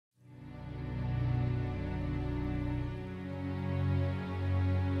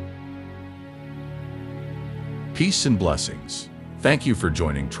Peace and blessings. Thank you for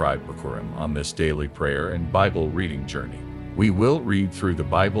joining Tribe Bakurim on this daily prayer and Bible reading journey. We will read through the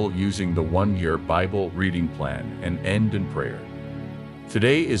Bible using the one-year Bible reading plan and end in prayer.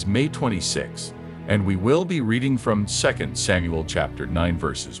 Today is May 26, and we will be reading from 2 Samuel chapter 9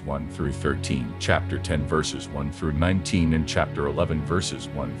 verses 1 through 13, chapter 10 verses 1 through 19, and chapter 11 verses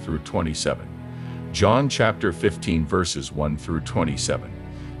 1 through 27, John chapter 15 verses 1 through 27,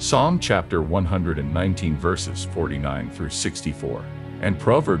 Psalm chapter 119 verses 49 through 64, and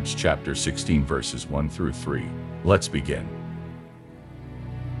Proverbs chapter 16 verses 1 through 3. Let's begin.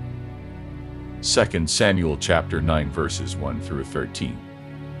 2 Samuel chapter 9 verses 1 through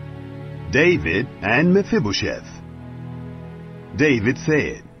 13. David and Mephibosheth. David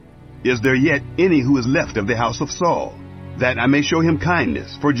said, "Is there yet any who is left of the house of Saul, that I may show him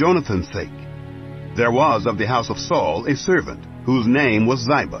kindness for Jonathan's sake? There was of the house of Saul a servant, whose name was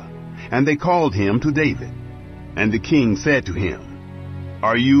Ziba, and they called him to David. And the king said to him,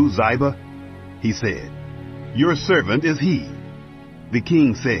 'Are you Ziba?' He said, 'Your servant is he.' The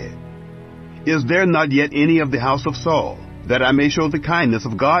king said, 'Is there not yet any of the house of Saul, that I may show the kindness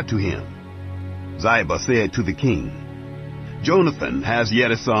of God to him?' Ziba said to the king, 'Jonathan has yet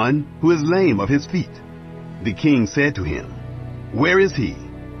a son, who is lame of his feet.' The king said to him, 'Where is he?'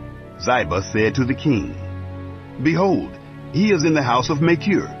 Ziba said to the king, 'Behold, he is in the house of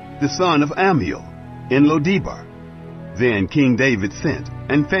Machir, the son of Ammiel, in Lodebar.' Then King David sent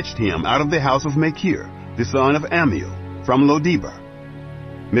and fetched him out of the house of Machir, the son of Ammiel, from Lodebar.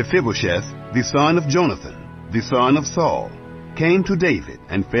 Mephibosheth, the son of Jonathan, the son of Saul, came to David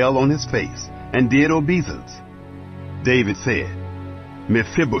and fell on his face and did obeisance. David said,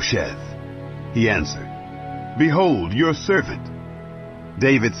 'Mephibosheth.' He answered, 'Behold, your servant.'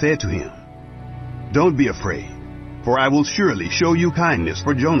 David said to him, 'Don't be afraid, for I will surely show you kindness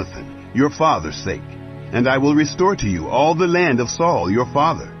for Jonathan, your father's sake, and I will restore to you all the land of Saul your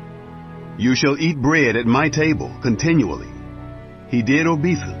father. You shall eat bread at my table continually.' He did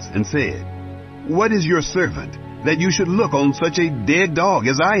obeisance and said, 'What is your servant, that you should look on such a dead dog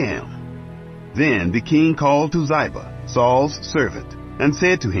as I am?' Then the king called to Ziba, Saul's servant, and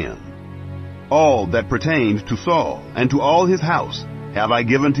said to him, 'All that pertained to Saul and to all his house have I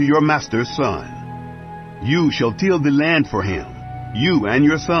given to your master's son. You shall till the land for him, you and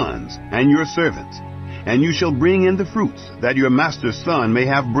your sons and your servants, and you shall bring in the fruits, that your master's son may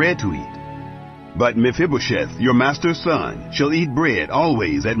have bread to eat. But Mephibosheth, your master's son, shall eat bread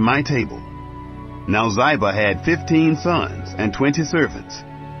always at my table.' Now Ziba had 15 sons and 20 servants.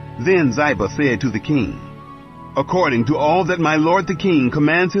 Then Ziba said to the king, 'According to all that my lord the king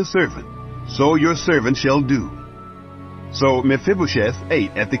commands his servant, so your servant shall do.' So Mephibosheth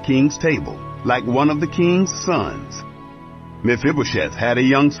ate at the king's table, like one of the king's sons. Mephibosheth had a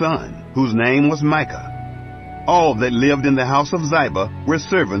young son, whose name was Micah. All that lived in the house of Ziba were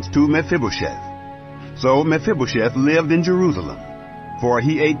servants to Mephibosheth. So Mephibosheth lived in Jerusalem, for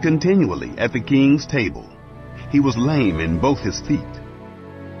he ate continually at the king's table. He was lame in both his feet.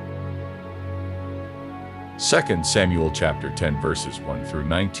 2 Samuel chapter 10 verses 1 through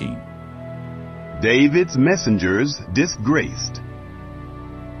 19. David's messengers disgraced.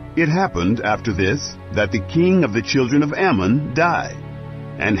 It happened after this that the king of the children of Ammon died,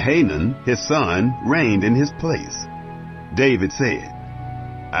 and Hanun his son reigned in his place. David said,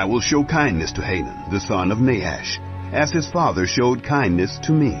 'I will show kindness to Hanun the son of Nahash, as his father showed kindness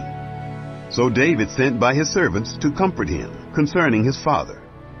to me.' So David sent by his servants to comfort him concerning his father.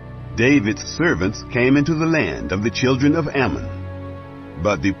 David's servants came into the land of the children of Ammon.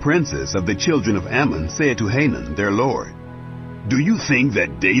 But the princes of the children of Ammon said to Hanun their lord, 'Do you think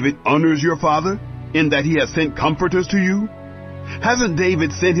that David honors your father, in that he has sent comforters to you? Hasn't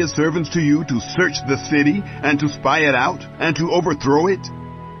David sent his servants to you to search the city, and to spy it out, and to overthrow it?'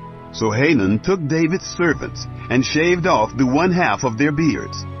 So Hanun took David's servants, and shaved off the one half of their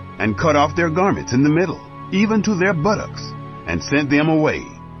beards, and cut off their garments in the middle, even to their buttocks, and sent them away.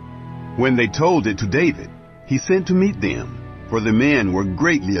 When they told it to David, he sent to meet them, for the men were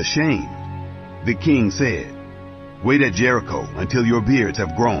greatly ashamed. The king said, 'Wait at Jericho until your beards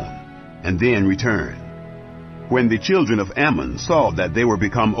have grown, and then return.' When the children of Ammon saw that they were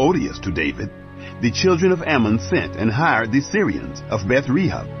become odious to David, the children of Ammon sent and hired the Syrians of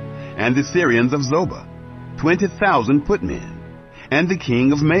Beth-Rehob, and the Syrians of Zobah, 20,000 footmen, and the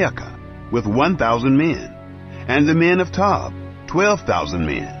king of Maacah, with 1,000 men, and the men of Tob, 12,000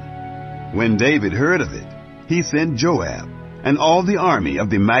 men. When David heard of it, he sent Joab, and all the army of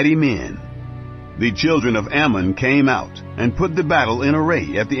the mighty men. The children of Ammon came out, and put the battle in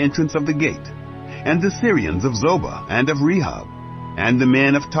array at the entrance of the gate, and the Syrians of Zobah and of Rehob, and the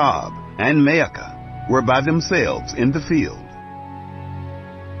men of Tob and Maacah, were by themselves in the field.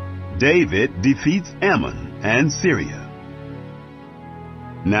 David defeats Ammon and Syria.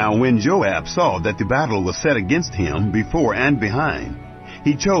 Now when Joab saw that the battle was set against him before and behind,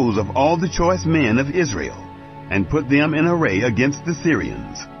 he chose of all the choice men of Israel, and put them in array against the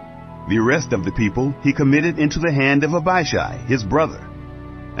Syrians. The rest of the people he committed into the hand of Abishai his brother,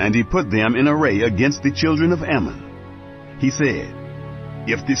 and he put them in array against the children of Ammon. He said,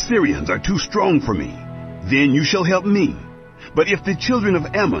 "If the Syrians are too strong for me, then you shall help me. But if the children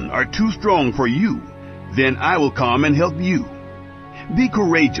of Ammon are too strong for you, then I will come and help you. Be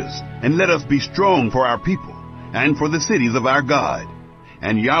courageous, and let us be strong for our people, and for the cities of our God.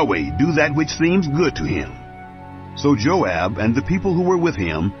 And Yahweh do that which seems good to him." So Joab and the people who were with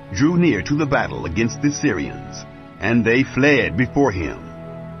him drew near to the battle against the Syrians, and they fled before him.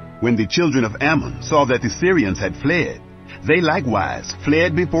 When the children of Ammon saw that the Syrians had fled, they likewise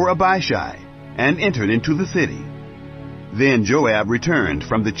fled before Abishai, and entered into the city. Then Joab returned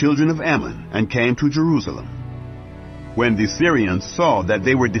from the children of Ammon, and came to Jerusalem. When the Syrians saw that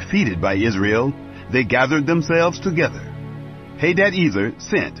they were defeated by Israel, they gathered themselves together. Hadadezer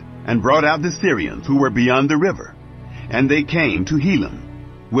sent and brought out the Syrians who were beyond the river, and they came to Helam,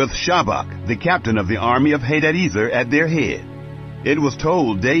 with Shobach, the captain of the army of Hadadezer, at their head. It was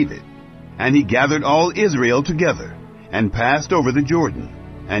told David, and he gathered all Israel together, and passed over the Jordan,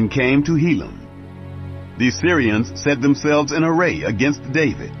 and came to Helam. The Syrians set themselves in array against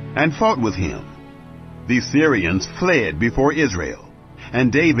David, and fought with him. The Syrians fled before Israel,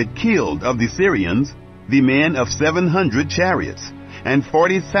 and David killed of the Syrians the men of 700 chariots, and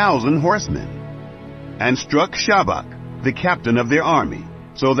 40,000 horsemen, and struck Shobach, the captain of their army,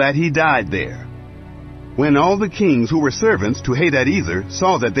 so that he died there. When all the kings who were servants to Hadadezer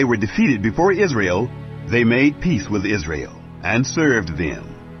saw that they were defeated before Israel, they made peace with Israel, and served them.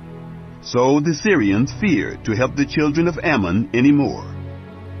 So the Syrians feared to help the children of Ammon any more.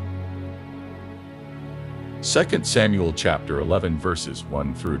 2 Samuel chapter 11 verses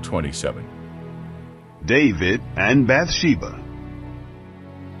 1 through 27. David and Bathsheba.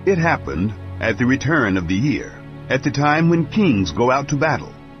 It happened at the return of the year, at the time when kings go out to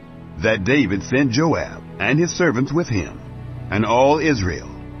battle, that David sent Joab and his servants with him, and all Israel.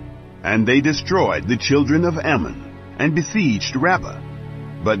 And they destroyed the children of Ammon, and besieged Rabbah.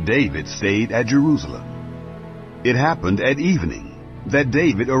 But David stayed at Jerusalem. It happened at evening that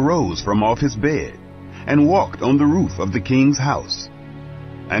David arose from off his bed, and walked on the roof of the king's house.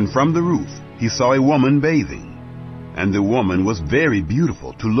 And from the roof he saw a woman bathing, and the woman was very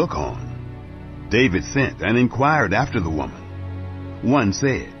beautiful to look on. David sent and inquired after the woman. One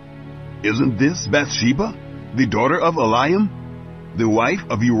said, "Isn't this Bathsheba, the daughter of Eliam, the wife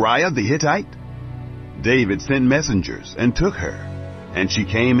of Uriah the Hittite?" David sent messengers and took her, and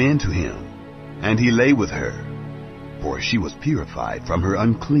she came in to him, and he lay with her, for she was purified from her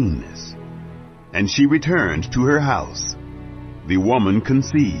uncleanness. And she returned to her house. The woman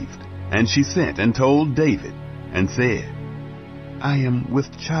conceived, and she sent and told David, and said, "I am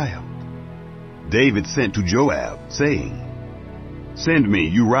with child." David sent to Joab, saying, "Send me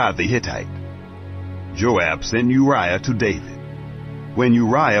Uriah the Hittite." Joab sent Uriah to David. When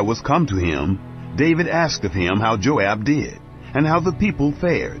Uriah was come to him, David asked of him how Joab did, and how the people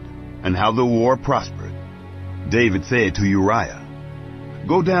fared, and how the war prospered. David said to Uriah,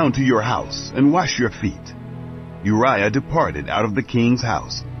 "Go down to your house and wash your feet." Uriah departed out of the king's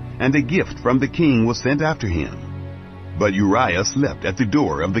house, and a gift from the king was sent after him. But Uriah slept at the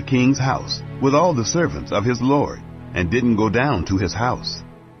door of the king's house with all the servants of his lord, and didn't go down to his house.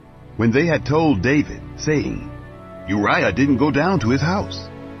 When they had told David, saying, "Uriah didn't go down to his house,"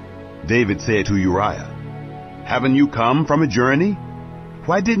 David said to Uriah, "Haven't you come from a journey?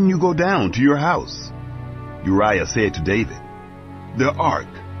 Why didn't you go down to your house?" Uriah said to David, "The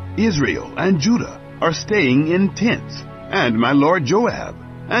ark, Israel, and Judah are staying in tents, and my lord Joab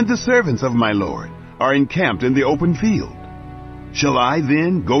and the servants of my lord are encamped in the open field. Shall I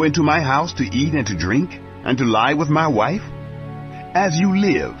then go into my house to eat and to drink, and to lie with my wife? As you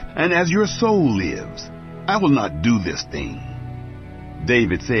live, and as your soul lives, I will not do this thing."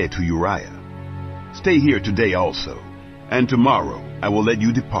 David said to Uriah, "Stay here today also, and tomorrow I will let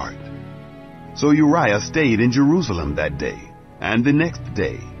you depart." So Uriah stayed in Jerusalem that day, and the next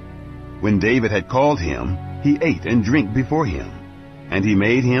day. When David had called him, he ate and drank before him, and he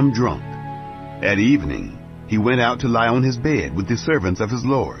made him drunk. At evening he went out to lie on his bed with the servants of his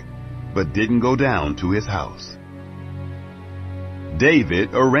lord, but didn't go down to his house. David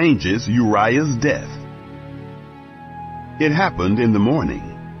arranges Uriah's death. It happened in the morning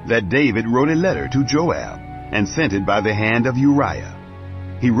that David wrote a letter to Joab, and sent it by the hand of Uriah.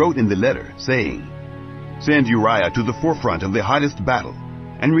 He wrote in the letter, saying, Send Uriah to the forefront of the hottest battle,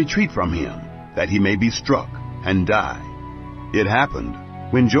 and retreat from him, that he may be struck and die." It happened,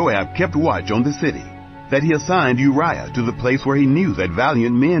 when Joab kept watch on the city, that he assigned Uriah to the place where he knew that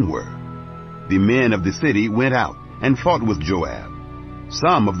valiant men were. The men of the city went out and fought with Joab.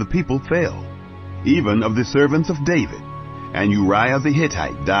 Some of the people fell, even of the servants of David, and Uriah the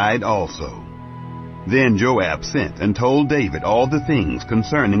Hittite died also. Then Joab sent and told David all the things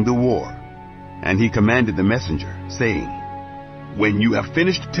concerning the war. And he commanded the messenger, saying, "When you have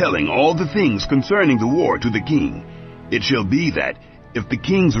finished telling all the things concerning the war to the king, it shall be that, if the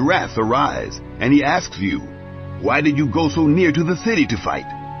king's wrath arise, and he asks you, 'Why did you go so near to the city to fight?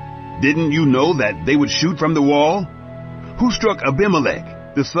 Didn't you know that they would shoot from the wall? Who struck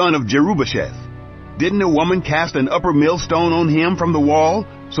Abimelech, the son of Jerubbesheth? Didn't a woman cast an upper millstone on him from the wall,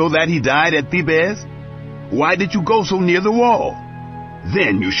 so that he died at Thebez? Why did you go so near the wall?'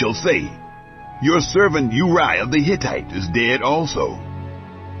 Then you shall say, 'Your servant Uriah the Hittite is dead also.'"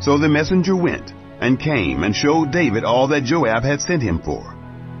 So the messenger went and came and showed David all that Joab had sent him for.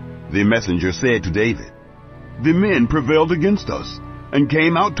 The messenger said to David, "The men prevailed against us, and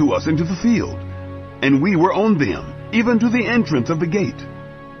came out to us into the field, and we were on them, even to the entrance of the gate.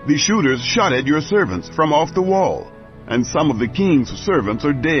 The shooters shot at your servants from off the wall, and some of the king's servants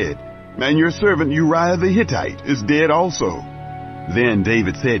are dead, and your servant Uriah the Hittite is dead also." Then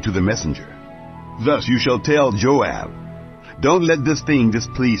David said to the messenger, "Thus you shall tell Joab, 'Don't let this thing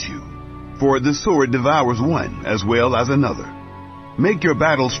displease you, for the sword devours one as well as another. Make your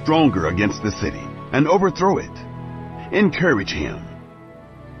battle stronger against the city, and overthrow it. Encourage him.'"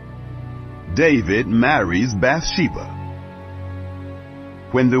 David marries Bathsheba.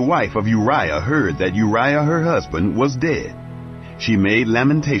 When the wife of Uriah heard that Uriah her husband was dead, she made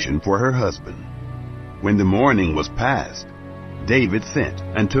lamentation for her husband. When the mourning was past, David sent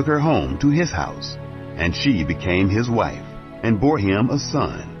and took her home to his house, and she became his wife, and bore him a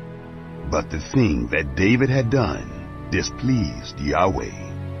son. But the thing that David had done displeased Yahweh.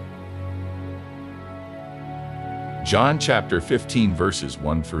 John chapter 15 verses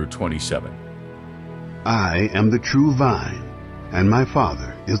 1 through 27. "I am the true vine, and my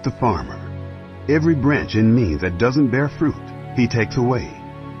Father is the farmer. Every branch in me that doesn't bear fruit, he takes away.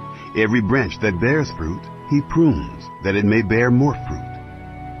 Every branch that bears fruit, he prunes, that it may bear more fruit.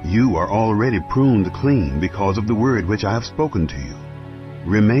 You are already pruned clean because of the word which I have spoken to you.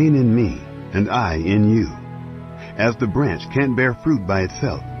 Remain in me, and I in you. As the branch can't bear fruit by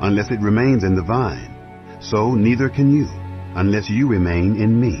itself unless it remains in the vine, so neither can you, unless you remain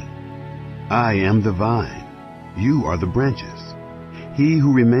in me. I am the vine, you are the branches. He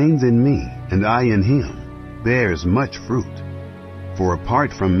who remains in me, and I in him, bears much fruit. For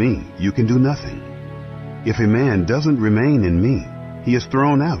apart from me you can do nothing. If a man doesn't remain in me, he is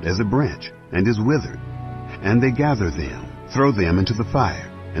thrown out as a branch, and is withered. And they gather them, throw them into the fire,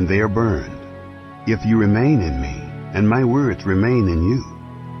 and they are burned. If you remain in me, and my words remain in you,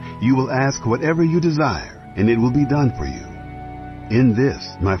 you will ask whatever you desire, and it will be done for you. In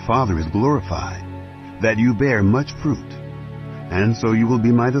this my Father is glorified, that you bear much fruit, and so you will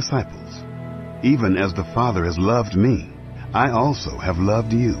be my disciples. Even as the Father has loved me, I also have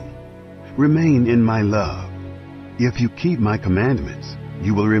loved you. Remain in my love. If you keep my commandments,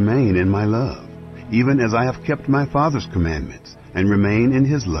 you will remain in my love, even as I have kept my Father's commandments, and remain in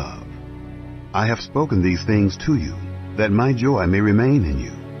his love. I have spoken these things to you, that my joy may remain in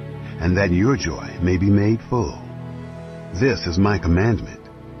you, and that your joy may be made full. This is my commandment,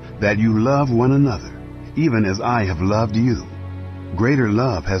 that you love one another, even as I have loved you. Greater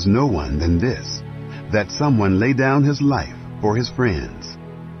love has no one than this, that someone lay down his life for his friends.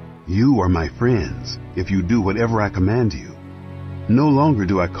 You are my friends, if you do whatever I command you. No longer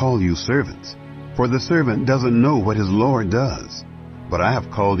do I call you servants, for the servant doesn't know what his Lord does, but I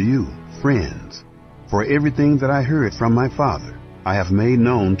have called you friends. For everything that I heard from my Father, I have made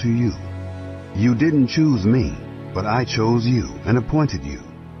known to you. You didn't choose me, but I chose you and appointed you,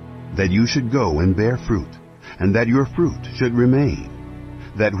 that you should go and bear fruit, and that your fruit should remain,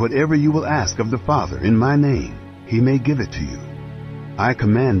 that whatever you will ask of the Father in my name, he may give it to you. I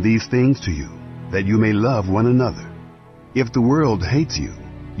command these things to you, that you may love one another. If the world hates you,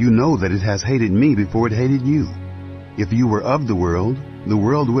 you know that it has hated me before it hated you. If you were of the world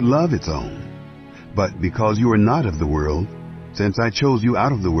would love its own. But because you are not of the world, since I chose you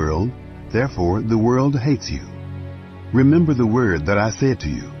out of the world, therefore the world hates you. Remember the word that I said to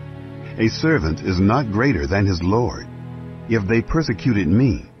you, a servant is not greater than his Lord. If they persecuted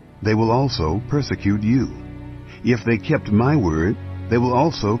me, they will also persecute you. If they kept my word, they will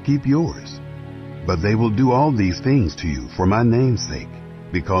also keep yours. But they will do all these things to you for my name's sake,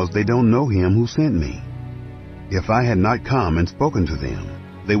 because they don't know him who sent me. If I had not come and spoken to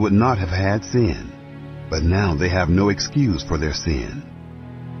them, they would not have had sin. But now they have no excuse for their sin.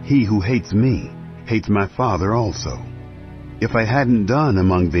 He who hates me hates my Father also. If I hadn't done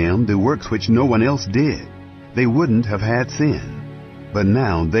among them the works which no one else did, they wouldn't have had sin. But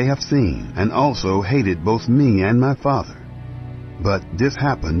now they have seen and also hated both me and my Father. But this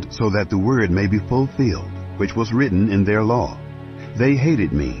happened so that the word may be fulfilled, which was written in their law. They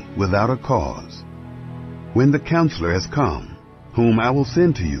hated me without a cause. When the Counselor has come, whom I will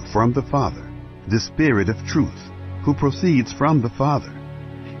send to you from the Father, the Spirit of truth, who proceeds from the Father,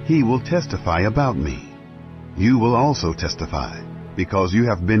 he will testify about me. You will also testify, because you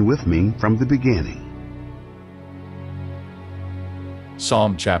have been with me from the beginning.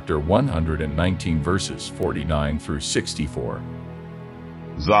 Psalm chapter 119 verses 49 through 64.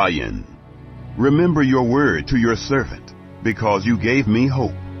 Zion, remember your word to your servant, because you gave me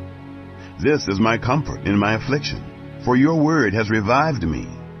hope. This is my comfort in my affliction, for your word has revived me.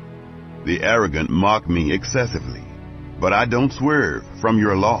 The arrogant mock me excessively, but I don't swerve from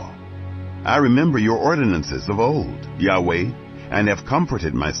your law. I remember your ordinances of old, Yahweh, and have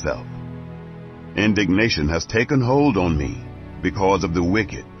comforted myself. Indignation has taken hold on me because of the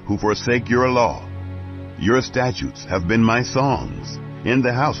wicked who forsake your law. Your statutes have been my songs in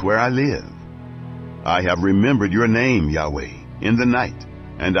the house where I live. I have remembered your name, Yahweh, in the night,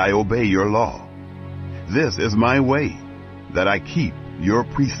 and I obey your law. This is my way, that I keep your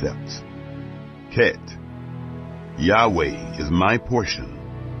precepts. Ket, Yahweh is my portion.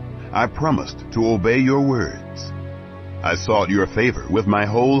 I promised to obey your words. I sought your favor with my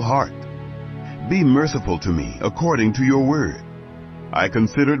whole heart. Be merciful to me according to your word. I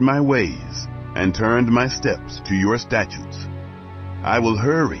considered my ways and turned my steps to your statutes. I will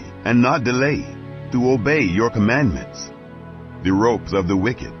hurry and not delay to obey your commandments. The ropes of the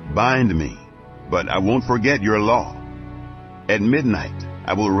wicked bind me, but I won't forget your law. At midnight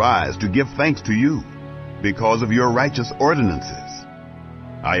I will rise to give thanks to you because of your righteous ordinances.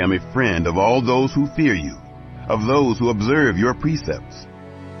 I am a friend of all those who fear you, of those who observe your precepts.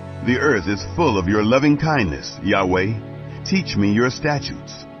 The earth is full of your loving kindness, Yahweh. Teach me your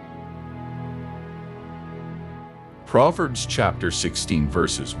statutes. Proverbs chapter 16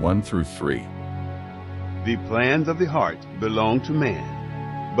 verses 1 through 3. The plans of the heart belong to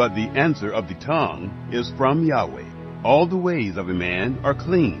man, but the answer of the tongue is from Yahweh. All the ways of a man are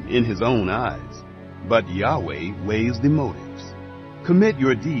clean in his own eyes, but Yahweh weighs the motives. Commit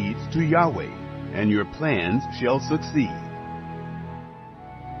your deeds to Yahweh, and your plans shall succeed.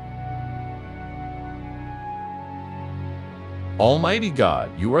 Almighty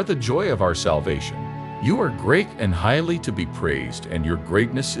God, you are the joy of our salvation. You are great and highly to be praised, and your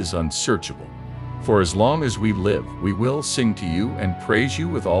greatness is unsearchable. For as long as we live, we will sing to you and praise you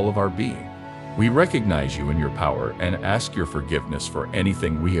with all of our being. We recognize you in your power and ask your forgiveness for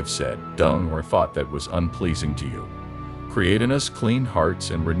anything we have said, done, or thought that was unpleasing to you. Create in us clean hearts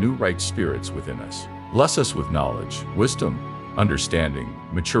and renew right spirits within us. Bless us with knowledge, wisdom, understanding,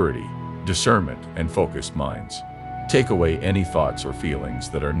 maturity, discernment, and focused minds. Take away any thoughts or feelings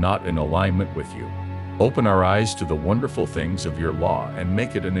that are not in alignment with you. Open our eyes to the wonderful things of your law and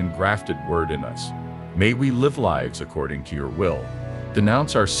make it an engrafted word in us. May we live lives according to your will,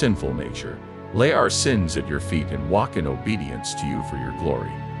 denounce our sinful nature, lay our sins at your feet, and walk in obedience to you for your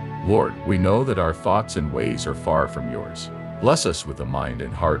glory. Lord, we know that our thoughts and ways are far from yours. Bless us with the mind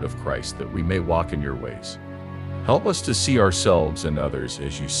and heart of Christ, that we may walk in your ways. Help us to see ourselves and others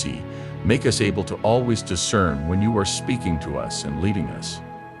as you see. Make us able to always discern when you are speaking to us and leading us.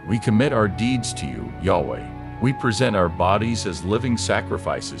 We commit our deeds to you, Yahweh. We present our bodies as living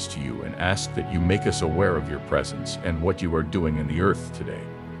sacrifices to you and ask that you make us aware of your presence and what you are doing in the earth today.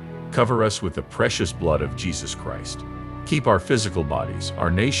 Cover us with the precious blood of Jesus Christ. Keep our physical bodies,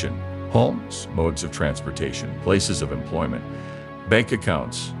 our nation, homes, modes of transportation, places of employment, bank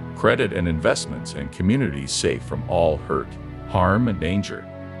accounts, credit and investments, and communities safe from all hurt, harm, and danger.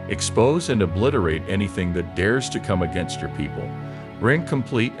 Expose and obliterate anything that dares to come against your people. Bring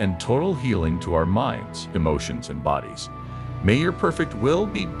complete and total healing to our minds, emotions, and bodies. May your perfect will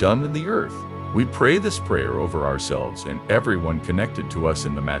be done in the earth. We pray this prayer over ourselves and everyone connected to us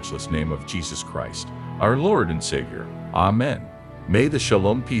in the matchless name of Jesus Christ, our Lord and Savior. Amen. May the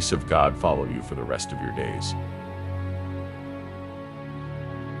shalom peace of God follow you for the rest of your days.